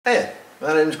Hey,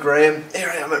 my name's Graham. Here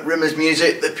I am at Rimmer's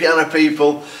Music, the piano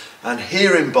people, and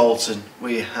here in Bolton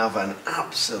we have an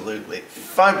absolutely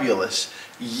fabulous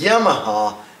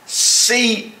Yamaha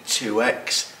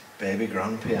C2X baby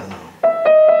grand piano.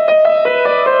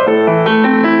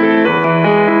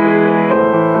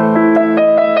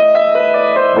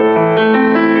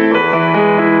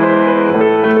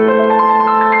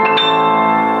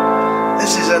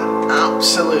 This is an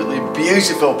absolutely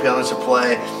beautiful piano to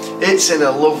play. It's in a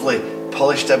lovely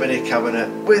polished ebony cabinet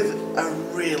with a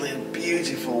really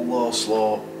beautiful low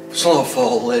slow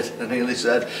fall lid, I nearly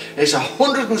said. It's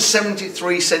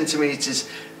 173 centimetres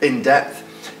in depth.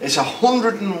 It's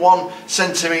 101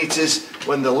 centimetres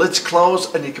when the lid's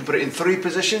closed, and you can put it in three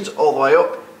positions, all the way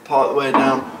up, part of the way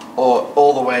down, or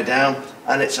all the way down.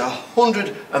 And it's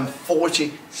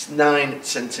 149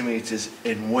 centimetres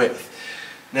in width.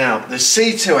 Now, the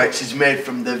C2X is made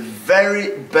from the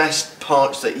very best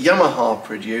parts that Yamaha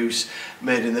produce,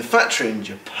 made in the factory in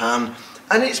Japan,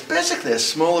 and it's basically a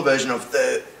smaller version of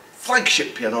the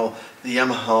flagship piano, the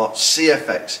Yamaha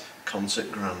CFX Concert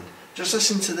Grand. Just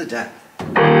listen to the depth.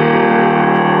 And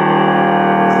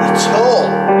the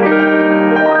tone.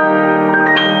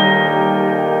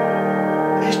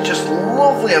 It's just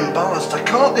lovely and balanced. I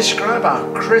can't describe how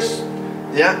crisp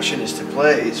the action is to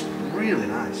play. It's really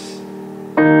nice.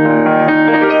 The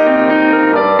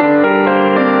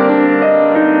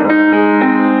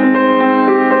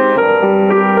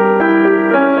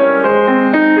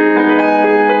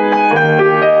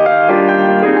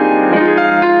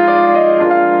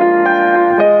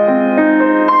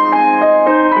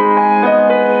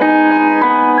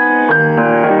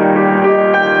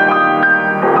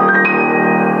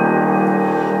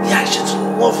action's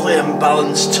lovely and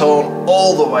balanced tone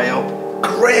all the way up.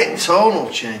 Great tonal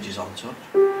changes on touch.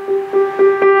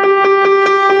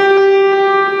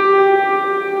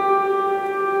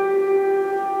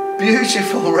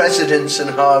 Beautiful resonance and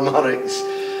harmonics.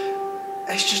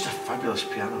 It's just a fabulous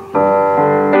piano.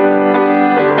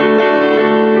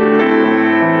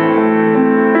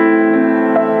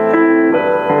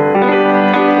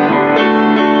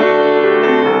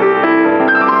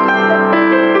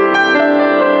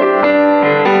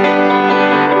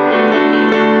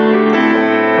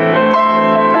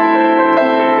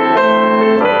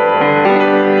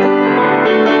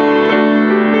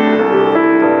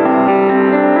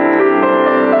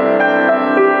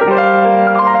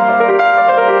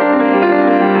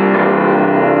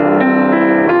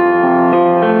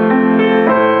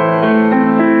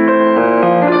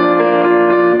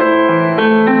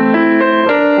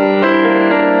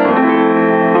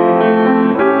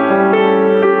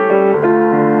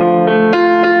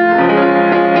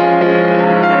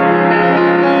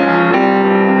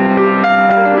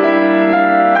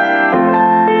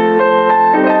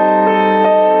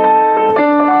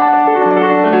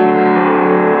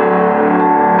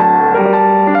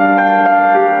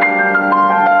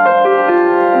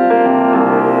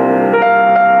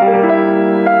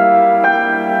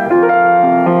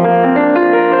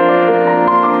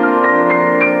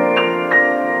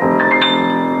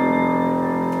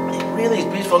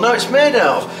 Now, it's made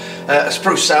out of a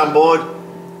spruce soundboard,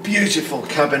 beautiful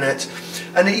cabinet,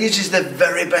 and it uses the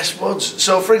very best woods.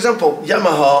 So, for example,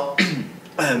 Yamaha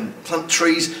plant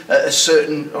trees at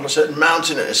on a certain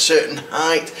mountain at a certain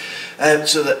height,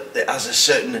 so that it has a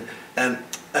certain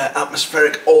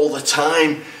atmospheric all the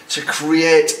time to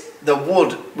create the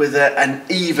wood with an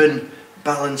even,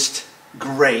 balanced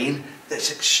grain that's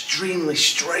extremely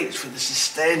straight for the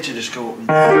sustain to just go up and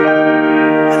down,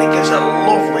 and it gives a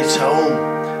lovely tone.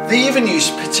 They even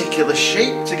use particular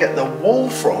sheep to get the wool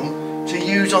from to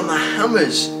use on the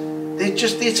hammers. The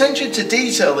attention to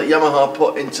detail that Yamaha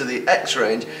put into the X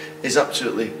range is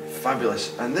absolutely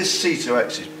fabulous, and this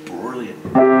C2X is brilliant.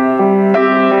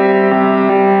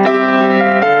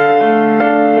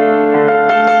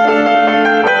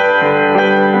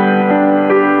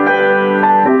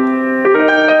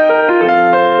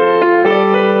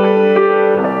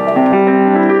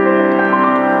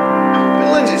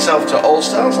 To old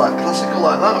styles like classical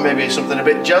like that, or maybe something a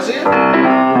bit jazzier. Or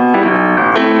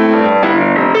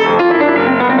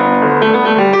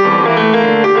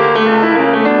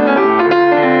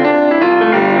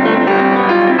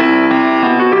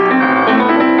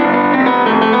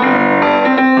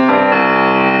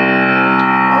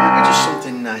maybe just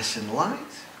something nice and light.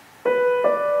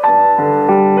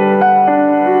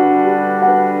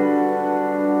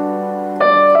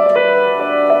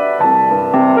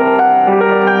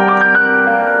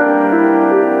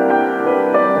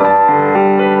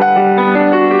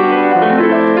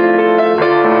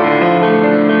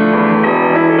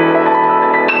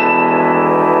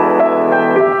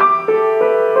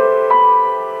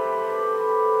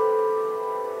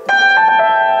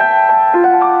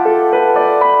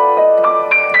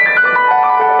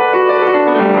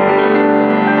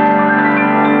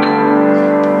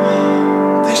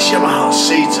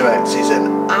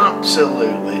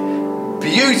 absolutely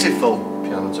beautiful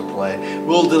piano to play.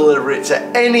 We'll deliver it to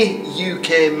any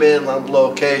UK mainland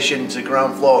location to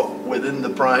ground floor within the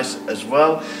price as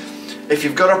well. If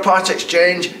you've got a part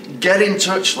exchange, get in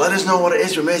touch, let us know what it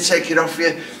is, we may take it off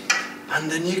you, and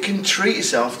then you can treat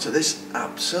yourself to this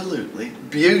absolutely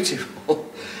beautiful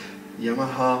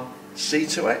Yamaha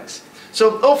C2X.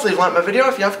 So hopefully you've liked my video.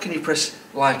 If you have, can you press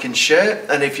like and share,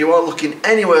 and if you are looking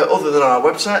anywhere other than our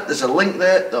website, there's a link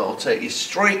there that will take you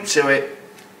straight to it,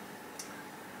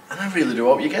 and I really do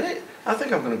hope you get it. I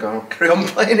think I'm going to go and carry on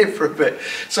playing it for a bit.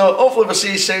 So hopefully we'll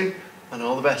see you soon, and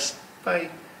all the best. Bye.